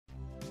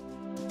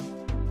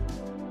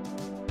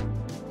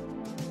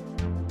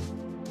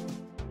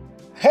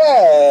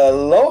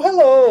Hello,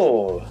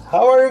 hello!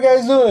 How are you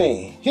guys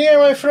doing? Here,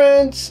 my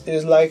friends,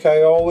 is like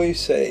I always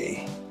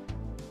say.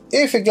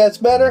 If it gets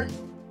better,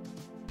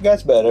 it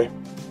gets better.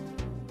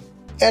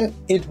 And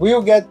it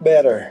will get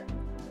better.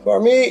 For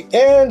me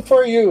and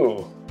for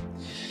you.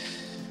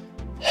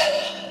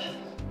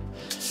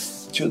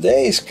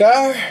 Today's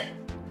car,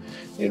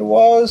 it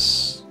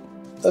was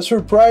a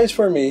surprise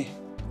for me.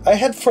 I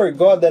had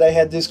forgot that I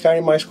had this car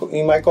in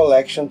my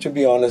collection, to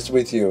be honest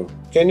with you.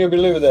 Can you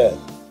believe that?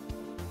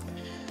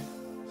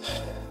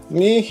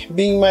 Me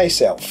being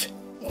myself.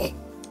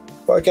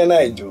 What can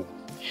I do?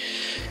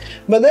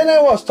 But then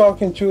I was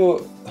talking to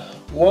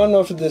one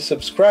of the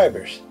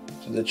subscribers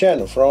to the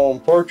channel from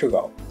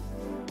Portugal.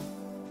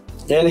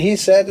 And he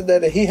said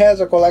that he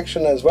has a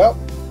collection as well.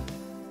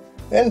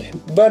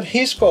 But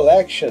his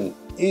collection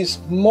is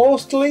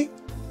mostly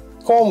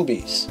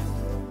combis.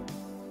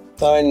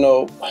 I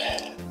know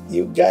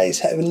you guys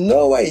have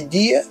no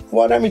idea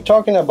what I'm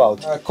talking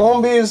about.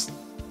 Combis,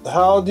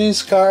 how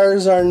these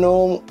cars are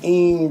known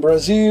in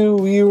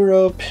Brazil,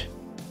 Europe.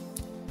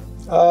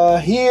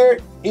 Here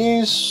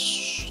is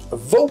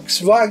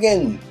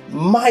Volkswagen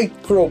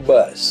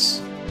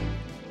Microbus.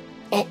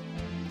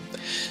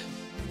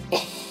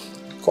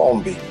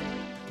 Combi.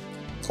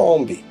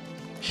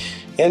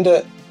 And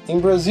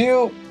in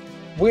Brazil,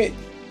 we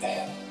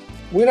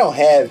don't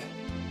have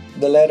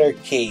the letter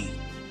K,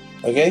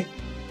 okay?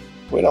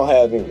 We don't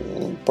have,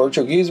 in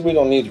Portuguese, we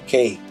don't need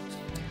K.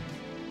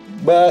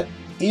 But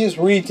it's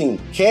written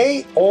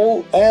K-O-M-B-I.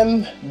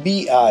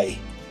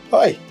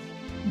 Hi,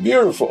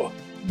 beautiful,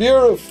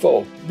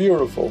 beautiful,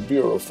 beautiful,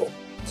 beautiful.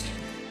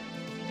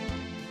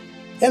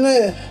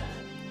 And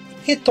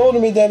he told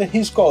me that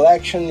his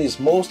collection is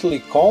mostly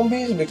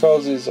combis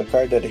because it's a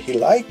car that he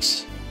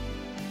likes.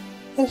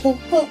 I said,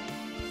 well,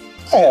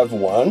 I have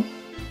one.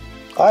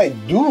 I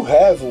do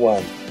have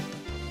one.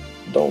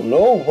 Don't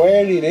know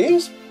where it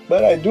is,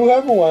 but I do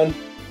have one.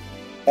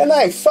 And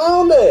I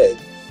found it.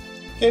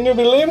 Can you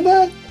believe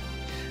that?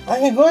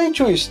 I'm going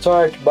to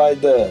start by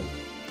the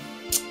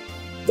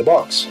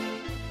box.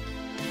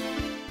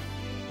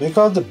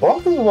 Because the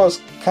box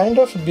was kind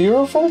of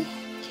beautiful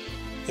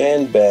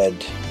and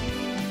bad.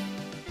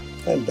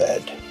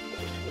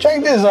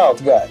 Check this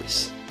out,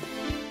 guys.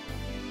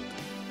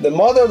 The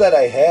model that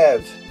I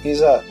have is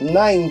a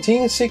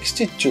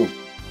 1962.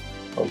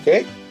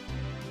 Okay?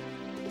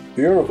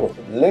 Beautiful.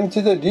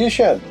 Limited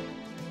edition.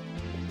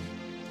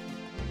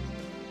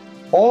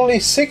 Only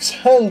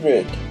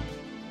 600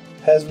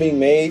 has been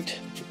made.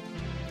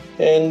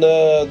 And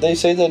they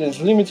say that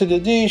it's limited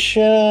edition.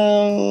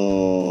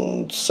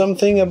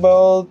 Something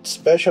about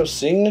special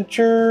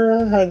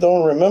signature. I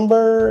don't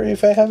remember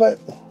if I have it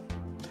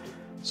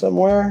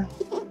somewhere.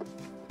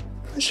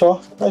 I saw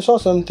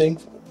something.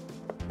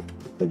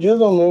 I just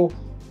don't know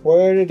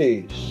where it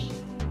is.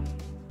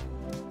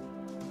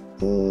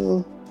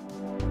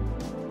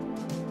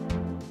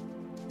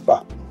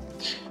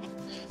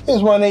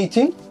 It's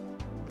 118,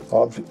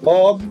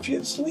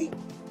 obviously.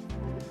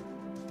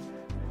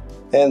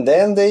 And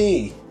then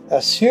they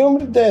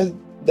assumed that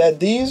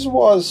this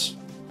was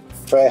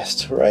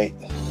fast, right?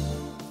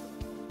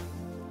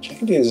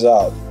 Check this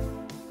out.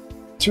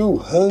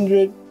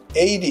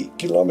 280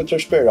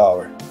 kilometers per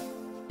hour.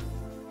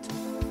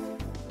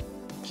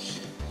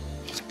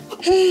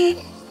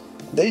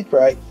 They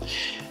tried.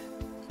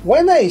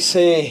 When I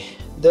say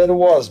that it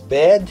was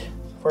bad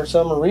for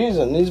some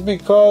reason, it's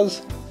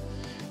because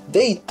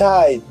they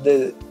tied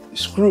the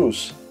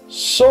screws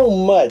so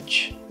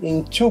much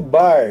in two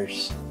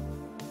bars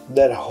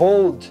that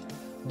hold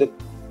the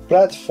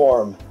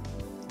platform,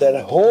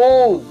 that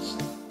holds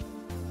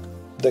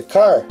the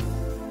car,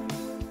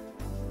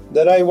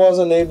 that I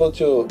wasn't able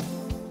to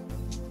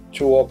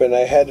open. I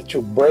had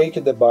to break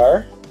the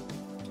bar.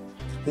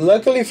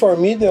 Luckily for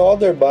me, the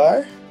other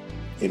bar,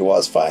 it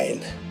was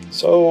fine.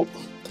 So,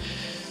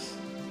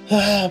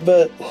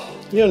 but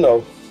you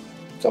know,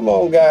 come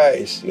on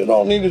guys, you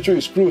don't need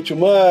to screw too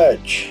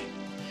much.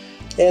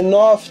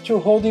 Enough to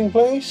hold in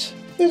place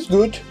is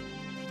good.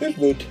 It's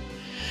good.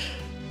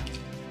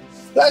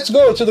 Let's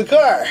go to the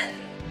car.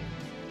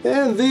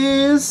 And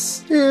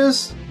this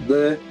is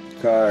the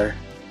car.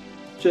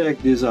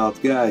 Check this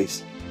out,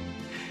 guys.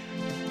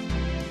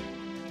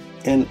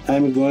 And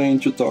I'm going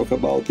to talk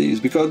about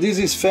this because this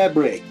is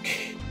fabric.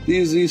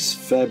 This is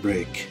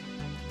fabric.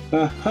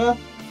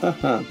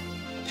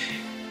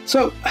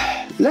 So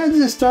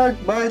let's start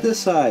by the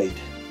side.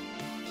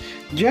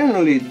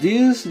 Generally,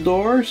 these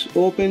doors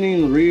open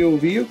in real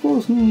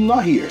vehicles,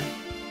 not here.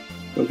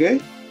 Okay?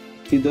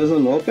 It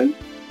doesn't open,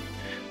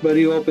 but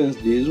it opens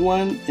this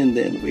one, and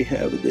then we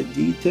have the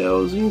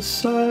details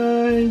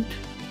inside.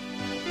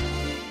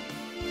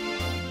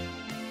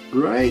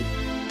 Right?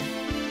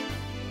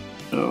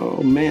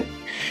 Oh man,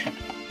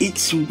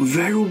 it's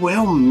very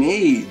well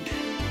made.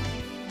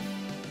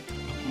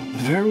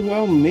 Very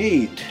well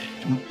made.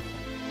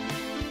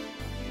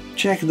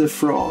 Check the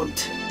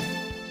front.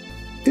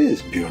 It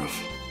is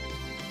beautiful.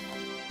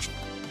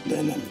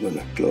 Then I'm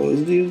gonna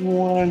close this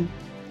one.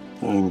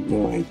 I'm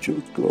going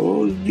to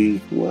close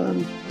this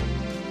one.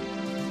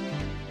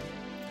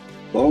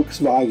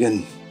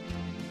 Volkswagen.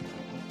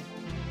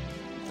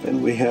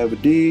 And we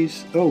have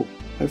these. Oh,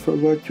 I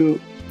forgot to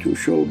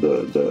show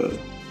the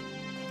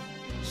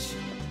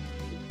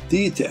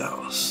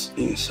details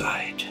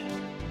inside.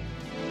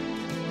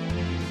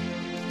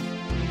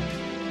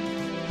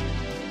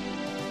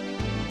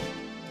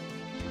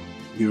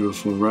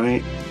 Beautiful,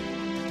 right?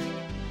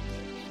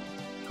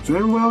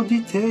 Very well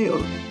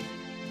detailed.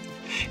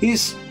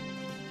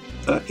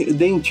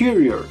 The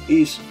interior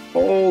is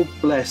all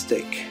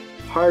plastic,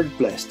 hard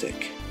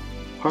plastic.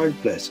 Hard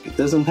plastic. It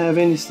doesn't have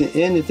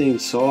anything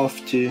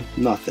soft,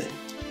 nothing.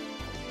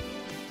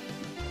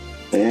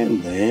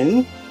 And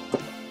then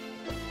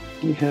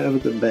we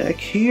have the back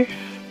here.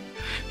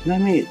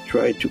 Let me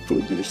try to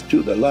put this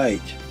to the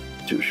light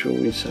to show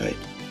inside.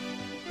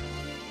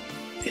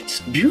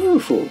 It's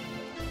beautiful.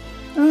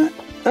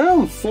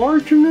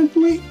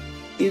 Unfortunately,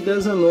 it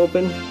doesn't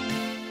open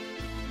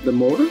the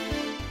motor,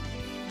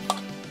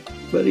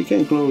 but it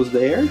can close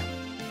there.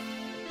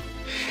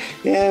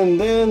 And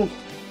then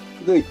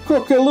the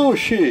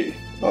coqueluche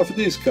of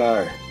this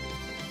car.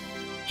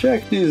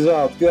 Check this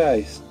out,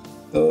 guys.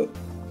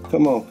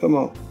 Come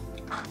on.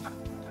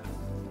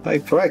 I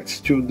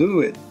practiced to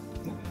do it.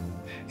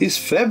 It's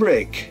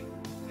fabric.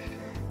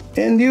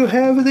 And you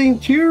have the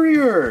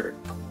interior.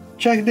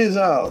 Check this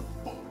out.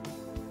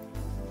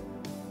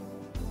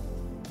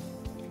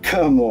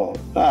 Come on.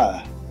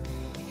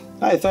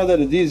 I thought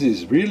that this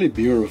is really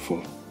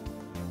beautiful.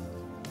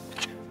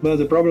 But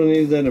the problem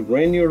is that a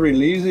brand new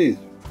release is,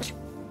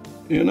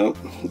 you know,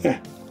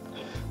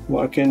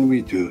 what can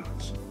we do?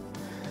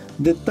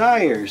 The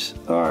tires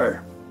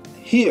are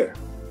here.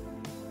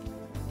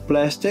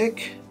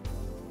 Plastic,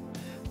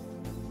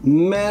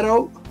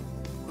 metal,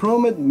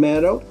 chromed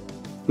metal,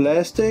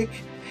 plastic,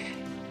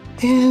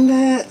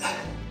 and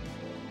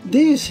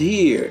this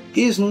here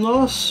is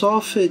not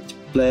soft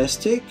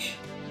plastic.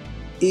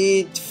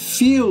 It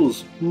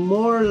feels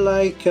more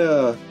like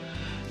a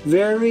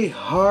very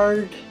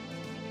hard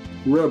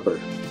rubber.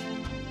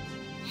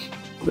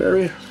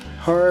 Very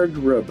hard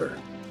rubber.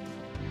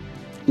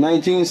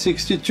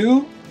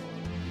 1962.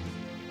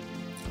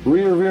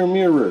 Rear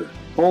mirror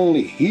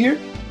only here.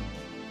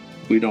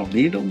 We don't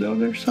need on the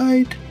other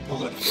side.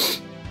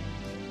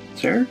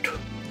 Certo?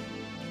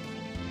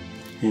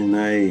 And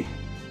I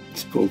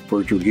spoke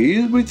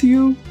Portuguese with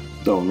you.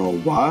 Don't know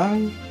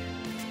why.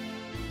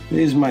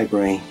 This is my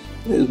brain.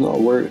 It's not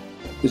working.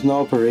 It's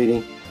not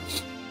operating.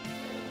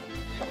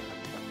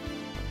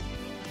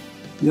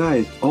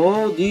 Guys,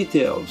 all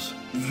details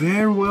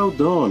very well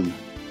done.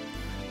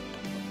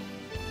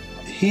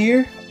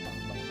 Here,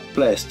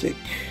 plastic.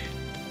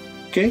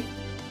 Okay?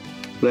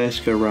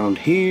 Plastic around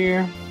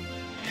here.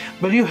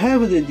 But you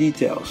have the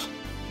details.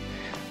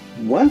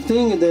 One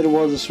thing that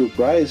was a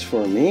surprise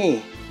for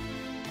me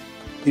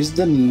is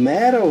the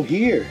metal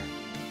here.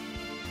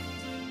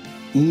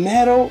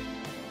 Metal,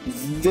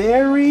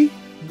 very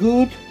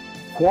good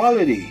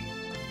quality.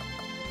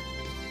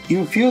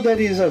 You feel that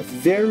is a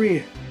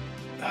very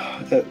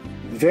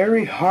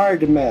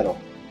hard metal.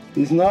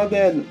 It's not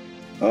that,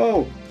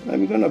 oh,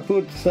 I'm gonna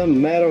put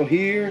some metal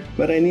here,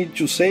 but I need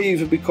to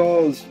save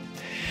because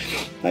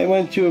I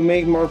want to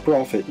make more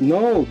profit.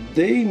 No,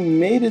 they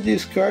made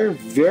this car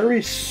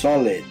very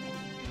solid.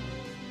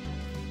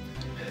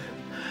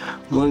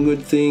 One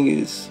good thing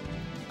is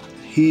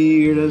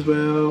here as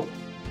well.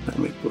 Let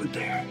me put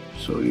there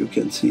so you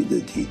can see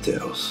the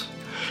details.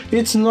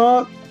 It's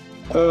not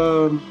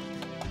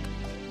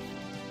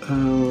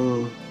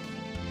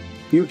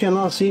you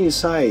cannot see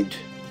inside.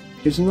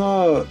 It's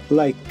not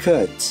like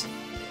cut.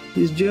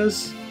 It's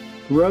just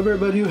rubber,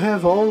 but you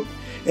have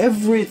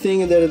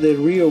everything that the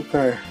real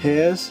car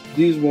has.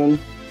 This one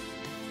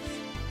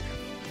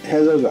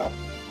has as well.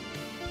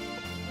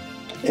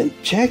 And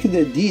check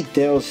the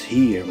details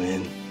here,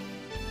 man.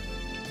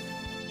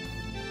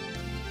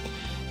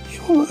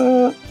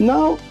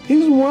 Now,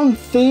 here's one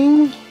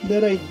thing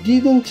that I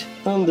didn't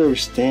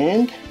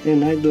understand,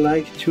 and I'd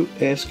like to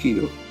ask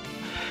you.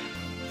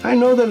 I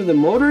know that the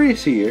motor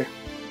is here,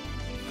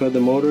 but the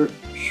motor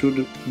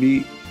should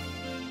be,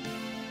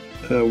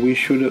 we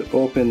should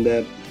open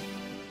that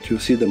to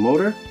see the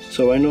motor.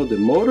 So I know the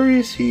motor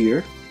is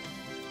here.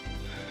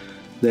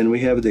 Then we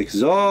have the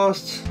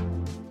exhaust.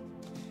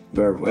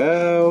 Very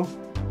well.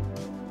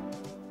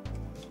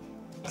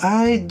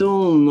 I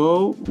don't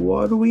know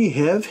what we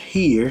have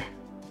here,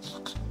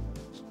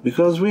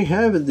 because we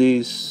have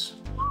this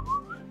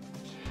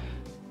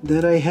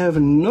that I have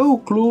no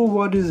clue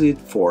what is it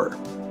for.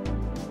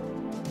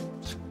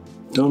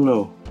 Don't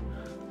know.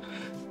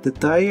 The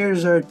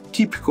tires are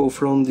typical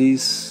from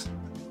this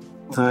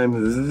time.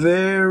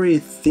 Very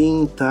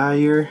thin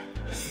tire.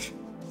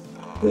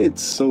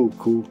 It's so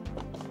cool.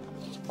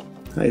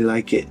 I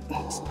like it.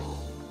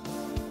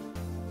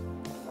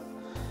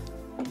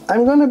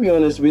 I'm gonna be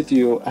honest with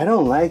you, I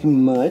don't like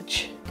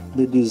much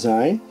the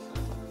design.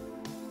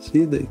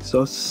 See the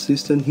exhaust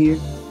system here?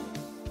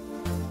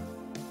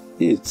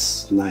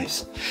 It's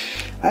nice.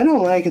 I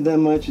don't like that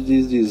much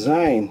this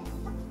design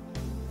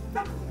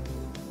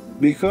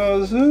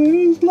because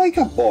it's like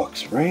a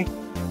box, right?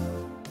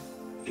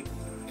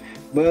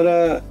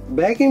 But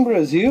back in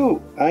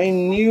Brazil, I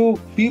knew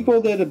people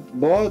that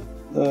bought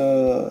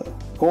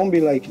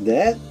Kombi like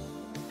that,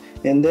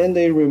 and then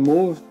they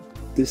removed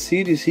the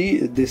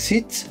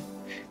seats,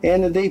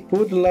 and they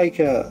put like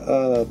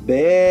a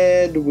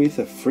bed with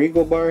a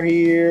frigo bar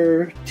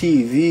here,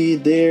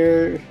 TV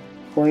there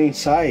for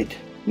inside.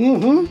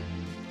 It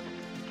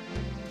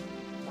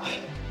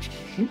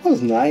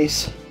was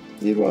nice.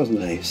 It was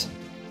nice.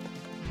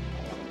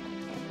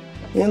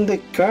 And the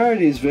car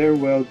is very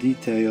well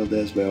detailed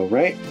as well,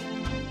 right?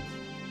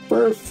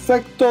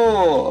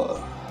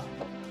 Perfecto!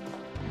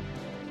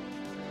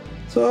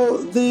 So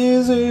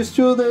this is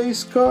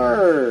today's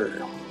car.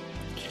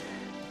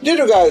 Did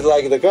you guys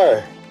like the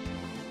car?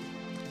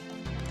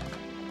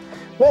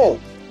 Man,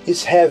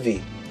 it's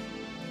heavy.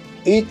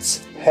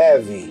 It's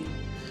heavy.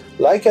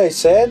 Like I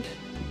said,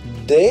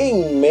 they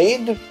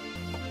made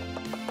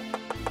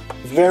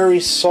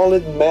very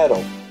solid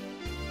metal.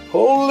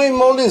 Holy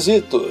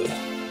molezito!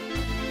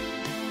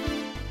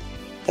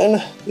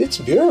 And it's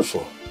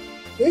beautiful.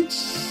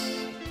 It's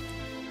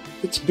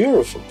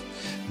beautiful.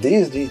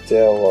 This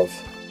detail of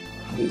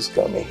this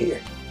coming here.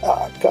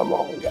 Come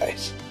on,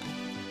 guys.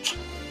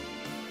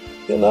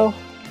 You know,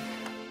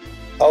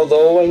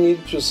 although I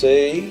need to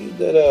say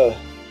that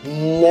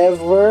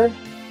never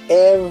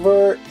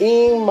ever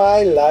in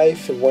my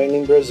life when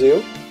in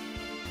Brazil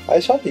I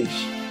saw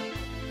this.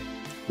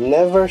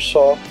 Never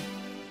saw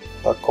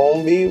a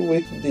Kombi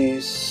with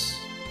this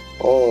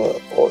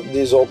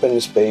this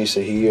open space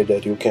here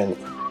that you can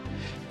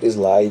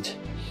slide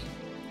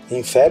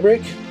in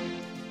fabric.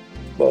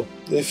 But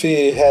if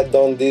he had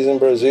done this in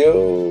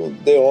Brazil,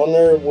 the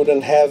owner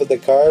wouldn't have the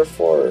car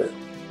for,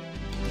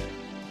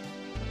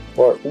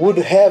 or would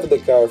have the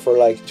car for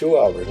like 2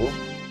 hours.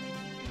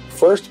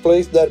 First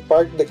place that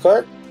parked the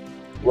car,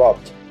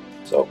 robbed.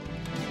 So,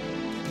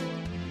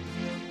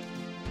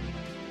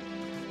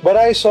 but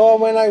I saw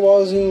when I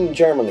was in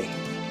Germany.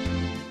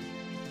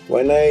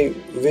 When I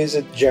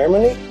visit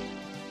Germany,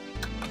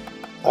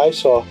 I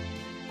saw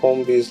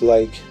Kombis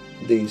like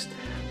these.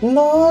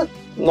 Not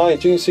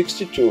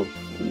 1962.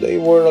 They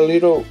were a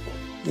little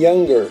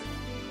younger.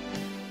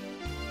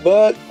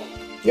 But,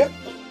 yeah.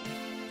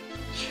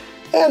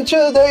 And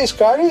today's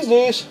car is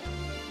this.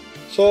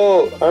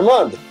 So,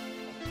 Armando,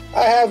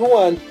 I have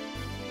one.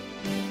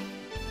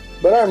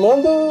 But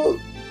Armando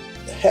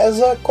has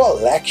a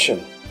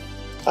collection.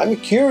 I'm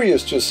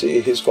curious to see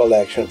his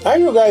collection. Are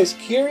you guys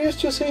curious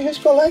to see his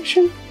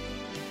collection?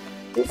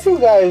 If you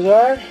guys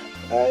are,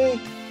 I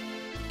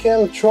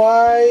can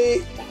try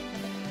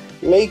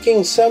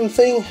making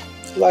something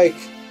like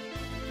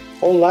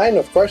online,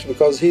 of course,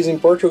 because he's in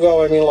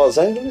Portugal, I'm in Los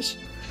Angeles.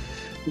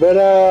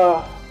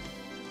 But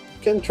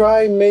can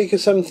try make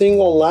something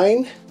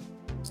online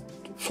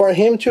for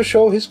him to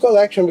show his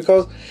collection,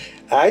 because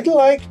I'd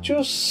like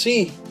to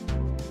see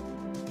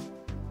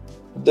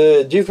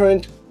the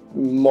different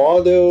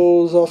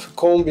models of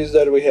Kombis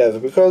that we have,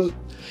 because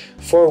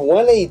for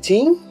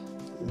 118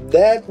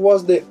 that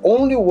was the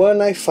only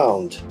one I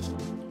found,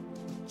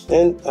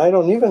 and I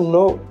don't even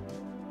know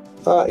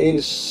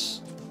it's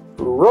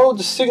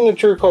Road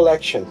Signature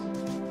Collection.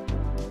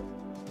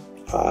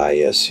 I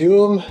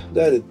assume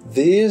that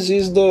this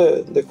is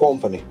the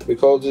company,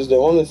 because it's the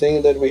only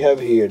thing that we have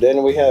here.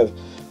 Then we have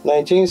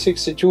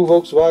 1962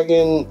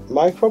 Volkswagen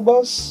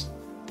Microbus.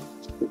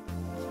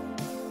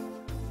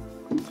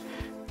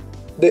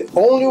 The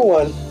only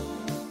one.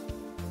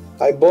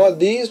 I bought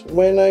these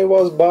when I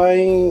was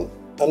buying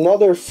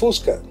another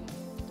Fusca,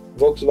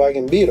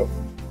 Volkswagen Beetle.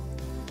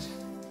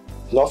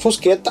 Not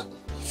Fusqueta,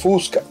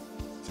 Fusca.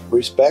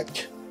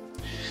 Respect.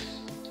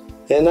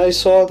 And I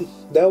saw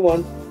that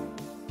one.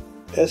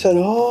 I said,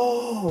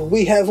 oh,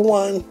 we have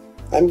one.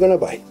 I'm gonna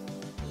buy.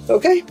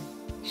 Okay?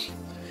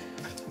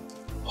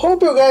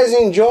 Hope you guys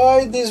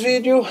enjoyed this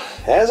video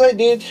as I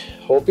did.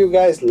 Hope you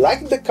guys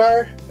liked the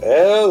car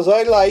as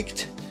I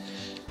liked.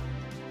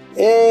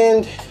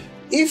 And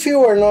if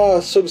you are not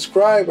a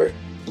subscriber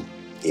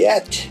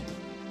yet,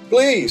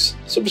 please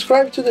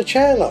subscribe to the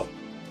channel.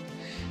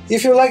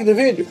 If you like the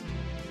video,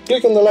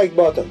 click on the like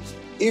button.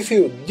 If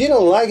you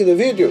didn't like the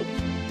video,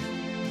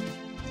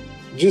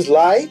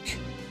 dislike,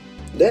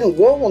 then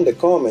go on the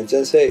comments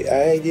and say,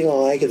 I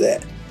didn't like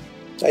that.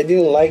 I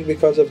didn't like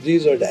because of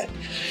this or that.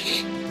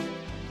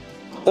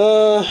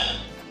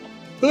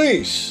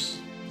 Please,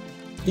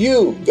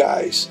 you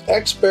guys,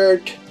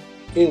 expert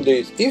in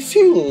this, if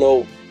you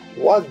know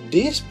what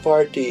this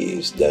part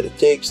is that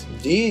takes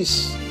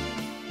this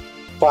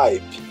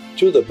pipe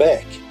to the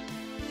back,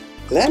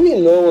 let me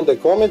know in the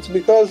comments,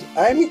 because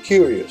I'm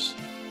curious.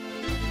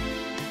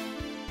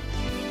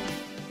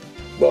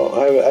 Well,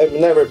 I've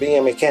never been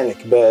a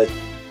mechanic, but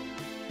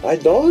I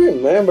don't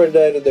remember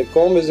that the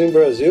Kombis in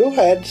Brazil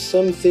had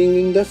something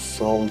in the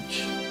front.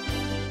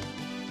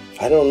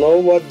 I don't know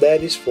what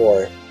that is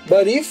for.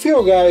 But if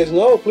you guys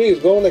know, please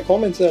go in the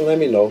comments and let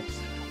me know.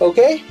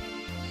 Okay?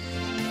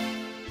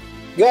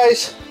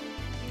 Guys,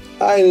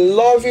 I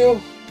love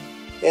you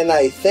and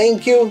I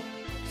thank you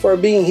for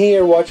being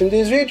here watching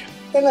this video,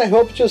 and I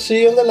hope to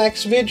see you in the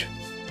next video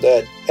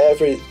that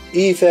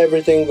if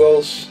everything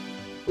goes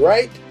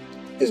right,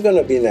 it's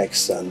gonna be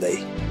next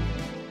Sunday.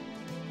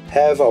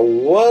 Have a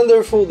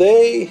wonderful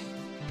day,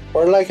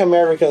 or like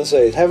Americans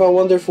say, have a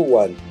wonderful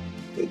one.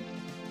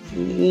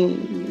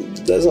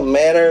 It doesn't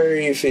matter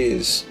if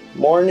it's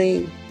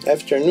morning,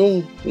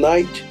 afternoon,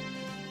 night.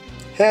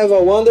 Have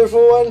a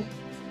wonderful one,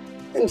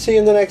 and see you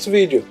in the next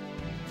video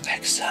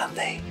next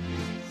Sunday.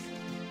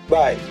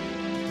 Bye.